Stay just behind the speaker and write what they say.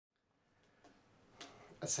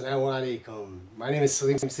Assalamu alaikum. My name is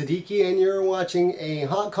Salim Siddiqui and you're watching a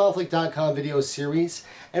HotConflict.com video series,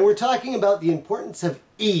 and we're talking about the importance of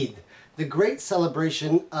Eid, the great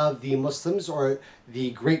celebration of the Muslims, or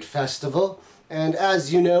the great festival. And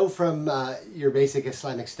as you know from your basic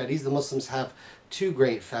Islamic studies, the Muslims have two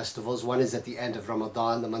great festivals. One is at the end of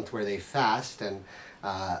Ramadan, the month where they fast, and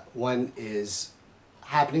one is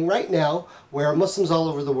happening right now where Muslims all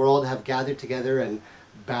over the world have gathered together and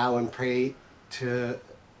bow and pray to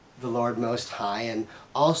the Lord Most High. And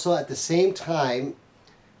also at the same time,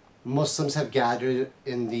 Muslims have gathered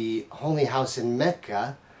in the holy house in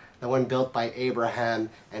Mecca, the one built by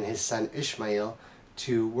Abraham and his son Ishmael,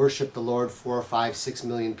 to worship the Lord. 4, 5, 6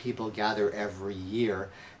 million people gather every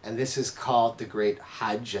year, and this is called the Great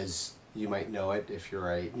Hajj, as you might know it if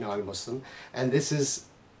you're a non-Muslim. And this is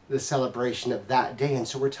the celebration of that day. And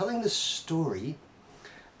so we're telling the story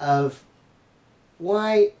of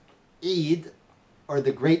why Eid, or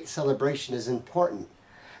the great celebration, is important.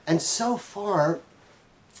 And so far,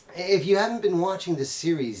 if you haven't been watching this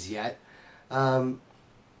series yet,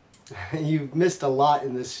 you've missed a lot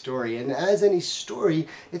in this story. And as any story,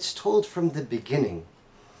 it's told from the beginning.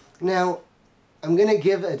 Now, I'm going to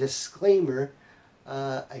give a disclaimer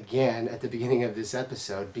again at the beginning of this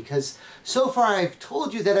episode, because so far I've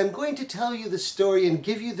told you that I'm going to tell you the story and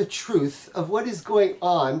give you the truth of what is going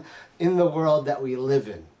on in the world that we live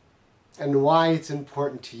in, and why it's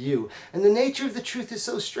important to you. And the nature of the truth is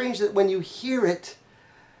so strange that when you hear it,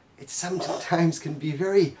 it sometimes can be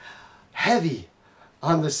very heavy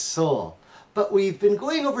on the soul. But we've been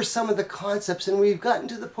going over some of the concepts, and we've gotten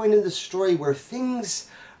to the point in the story where things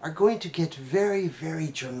are going to get very, very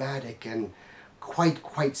dramatic and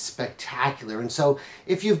quite spectacular. And so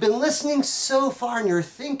if you've been listening so far and you're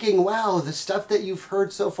thinking, wow, the stuff that you've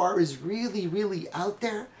heard so far is really out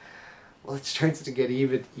there, well, it starts to get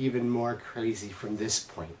even more crazy from this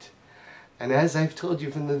point. And as I've told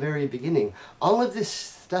you from the very beginning, all of this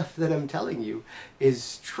stuff that I'm telling you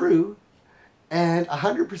is true and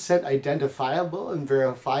 100% identifiable and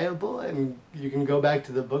verifiable, and you can go back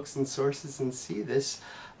to the books and sources and see this.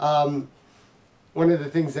 One of the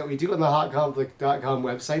things that we do on the HotConflict.com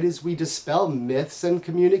website is we dispel myths and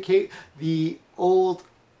communicate the old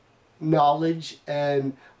knowledge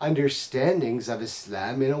and understandings of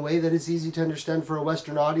Islam in a way that is easy to understand for a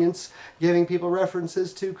Western audience, giving people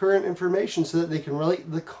references to current information so that they can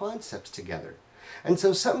relate the concepts together. And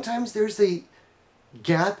so sometimes there's a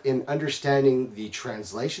gap in understanding the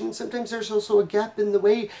translation, and sometimes there's also a gap in the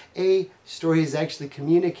way a story is actually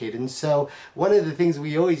communicated. And so one of the things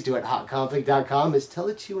we always do at HotConflict.com is tell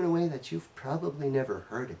it to you in a way that you've probably never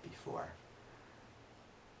heard it before.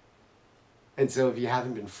 And so if you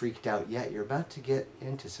haven't been freaked out yet, you're about to get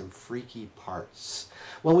into some freaky parts.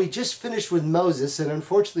 Well, we just finished with Moses, and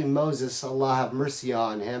unfortunately Moses, Allah have mercy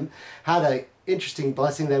on him, had an interesting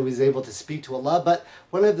blessing that he was able to speak to Allah, but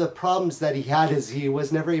one of the problems that he had is he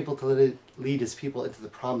was never able to lead his people into the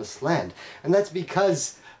promised land. And that's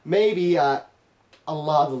because maybe Allah,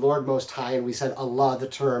 the Lord Most High, and we said Allah, the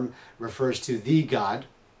term refers to the God,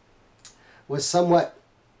 was somewhat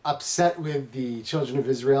upset with the children of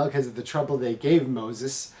Israel because of the trouble they gave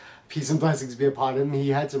Moses. Peace and blessings be upon him. He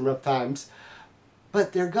had some rough times.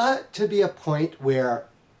 But there got to be a point where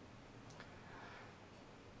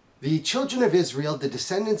the children of Israel, the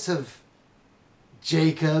descendants of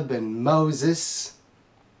Jacob and Moses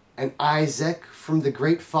and Isaac, from the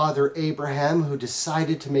great father Abraham, who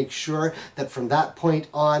decided to make sure that from that point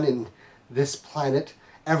on in this planet,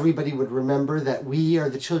 everybody would remember that we are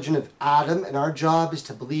the children of Adam, and our job is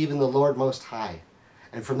to believe in the Lord Most High.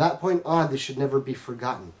 And from that point on, this should never be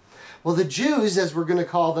forgotten. Well, the Jews, as we're going to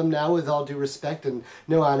call them now, with all due respect and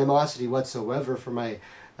no animosity whatsoever for my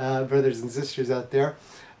brothers and sisters out there,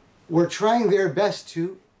 were trying their best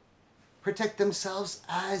to protect themselves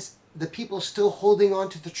as the people still holding on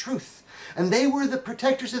to the truth. And they were the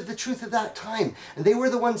protectors of the truth at that time. And they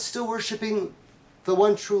were the ones still worshiping the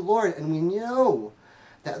one true Lord. And we know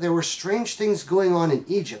that there were strange things going on in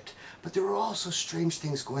Egypt, but there were also strange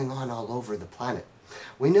things going on all over the planet.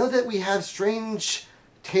 We know that we have strange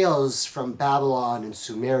tales from Babylon and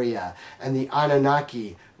Sumeria and the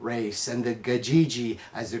Anunnaki race and the Gajiji,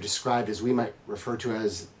 as they're described, as we might refer to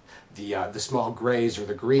as the small grays or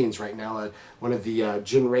the greens right now, one of the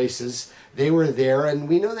Jinn races. They were there, and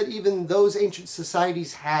we know that even those ancient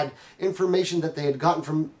societies had information that they had gotten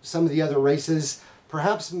from some of the other races,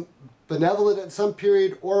 perhaps benevolent at some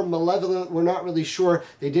period or malevolent, we're not really sure.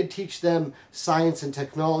 They did teach them science and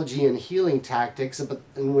technology and healing tactics,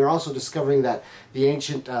 and we're also discovering that the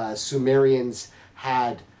ancient Sumerians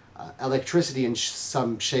had electricity in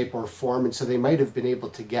some shape or form, and so they might have been able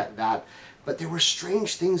to get that. But there were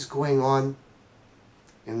strange things going on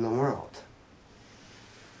in the world.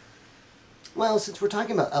 Well, since we're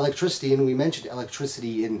talking about electricity, and we mentioned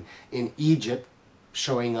electricity in Egypt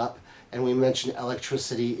showing up, and we mentioned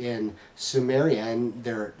electricity in Sumeria, and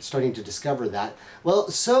they're starting to discover that. Well,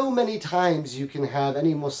 so many times you can have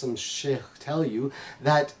any Muslim sheikh tell you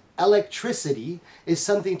that electricity is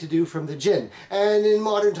something to do from the jinn. And in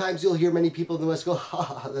modern times, you'll hear many people in the West go,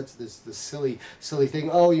 ha, that's this silly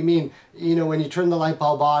thing. Oh, you mean, when you turn the light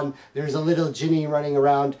bulb on, there's a little genie running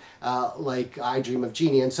around like I Dream of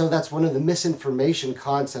Genie. And so that's one of the misinformation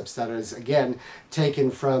concepts that is, again,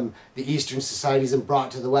 taken from the Eastern societies and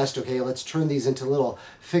brought to the West. Okay, let's turn these into little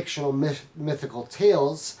fictional mythical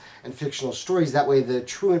tales and fictional stories. That way the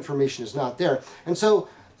true information is not there. And so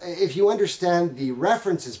if you understand the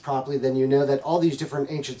references properly, then you know that all these different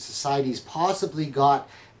ancient societies possibly got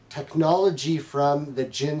technology from the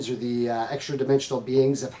jinns or the extra-dimensional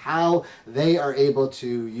beings of how they are able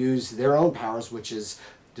to use their own powers, which is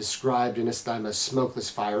described in Islam as smokeless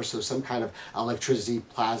fire, so some kind of electricity,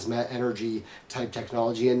 plasma, energy type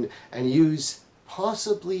technology, and use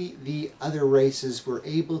possibly the other races were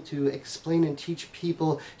able to explain and teach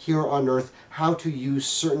people here on Earth how to use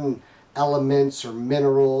certain elements or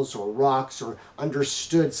minerals or rocks, or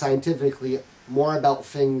understood scientifically more about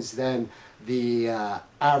things than the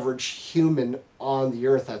average human on the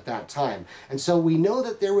earth at that time. And so we know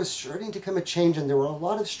that there was starting to come a change, and there were a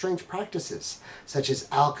lot of strange practices such as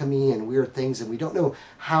alchemy and weird things, and we don't know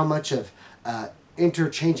how much of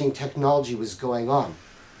interchanging technology was going on.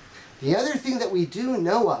 The other thing that we do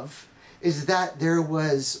know of is that there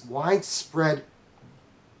was widespread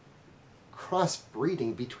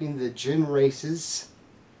crossbreeding between the jinn races,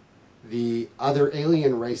 the other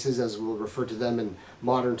alien races, as we'll refer to them in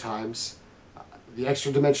modern times, the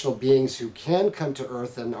extra-dimensional beings who can come to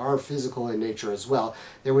Earth and are physical in nature as well.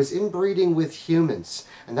 There was inbreeding with humans,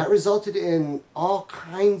 and that resulted in all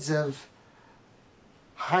kinds of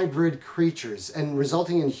hybrid creatures, and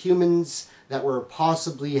resulting in humans that were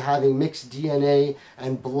possibly having mixed DNA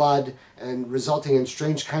and blood, and resulting in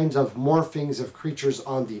strange kinds of morphings of creatures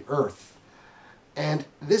on the Earth. And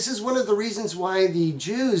this is one of the reasons why the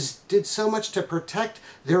Jews did so much to protect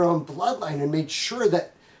their own bloodline and made sure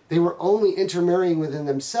that they were only intermarrying within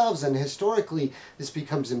themselves. And historically, this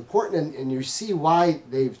becomes important, and you see why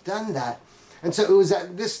they've done that. And so it was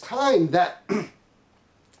at this time that,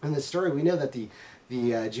 in the story, we know that the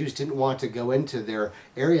Jews didn't want to go into their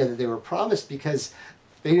area that they were promised, because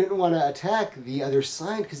they didn't want to attack the other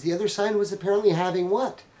side, because the other side was apparently having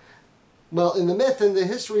what? Well, in the myth and the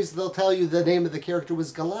histories, they'll tell you the name of the character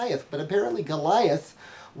was Goliath, but apparently Goliath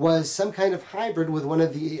was some kind of hybrid with one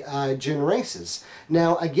of the jinn races.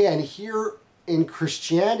 Now, again, here in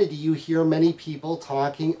Christianity, you hear many people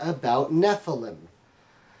talking about Nephilim.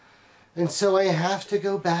 And so I have to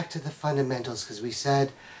go back to the fundamentals, because we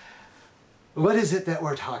said, what is it that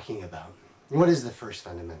we're talking about? What is the first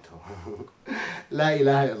fundamental? La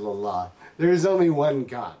ilaha illallah. There is only one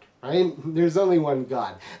God. Right? There's only one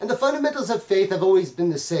God. And the fundamentals of faith have always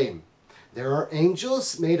been the same. There are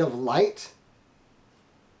angels made of light,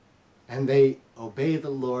 and they obey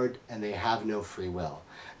the Lord, and they have no free will.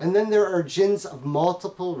 And then there are jinns of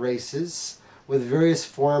multiple races, with various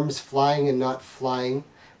forms, flying and not flying,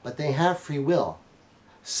 but they have free will.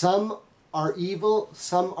 Some are evil,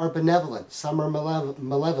 some are benevolent, some are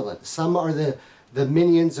malevolent, some are the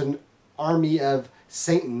minions and army of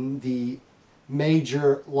Satan, the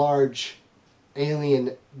major, large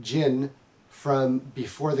alien jinn from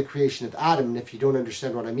before the creation of Adam. And if you don't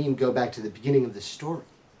understand what I mean, go back to the beginning of the story.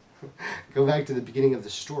 Go back to the beginning of the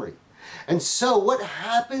story. And so what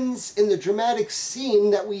happens in the dramatic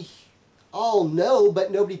scene that we all know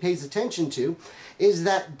but nobody pays attention to is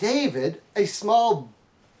that David, a small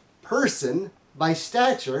person by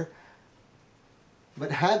stature,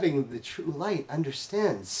 but having the true light,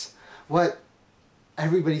 understands what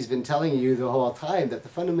everybody's been telling you the whole time, that the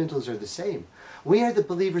fundamentals are the same. We are the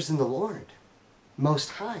believers in the Lord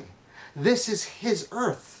Most High. This is His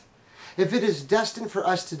earth. If it is destined for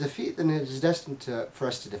us to defeat, then it is destined for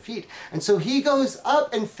us to defeat. And so he goes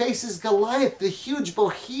up and faces Goliath, the huge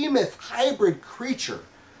behemoth hybrid creature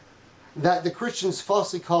that the Christians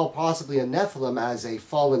falsely call possibly a Nephilim, as a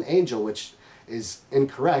fallen angel, which is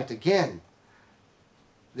incorrect. Again,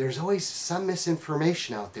 there's always some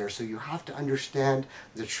misinformation out there, so you have to understand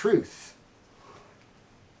the truth.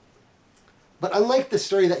 But unlike the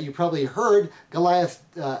story that you probably heard, Goliath,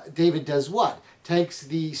 David does what? Takes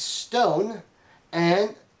the stone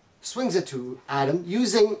and swings it to Adam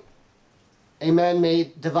using a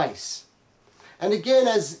man-made device. And again,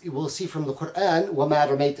 as we'll see from the Quran, وَمَا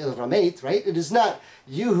رَمَيْتَ إِذْ رَمَيْتَ, right? It is not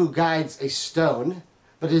you who guides a stone,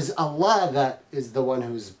 but it is Allah that is the one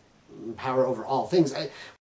who's power over all things.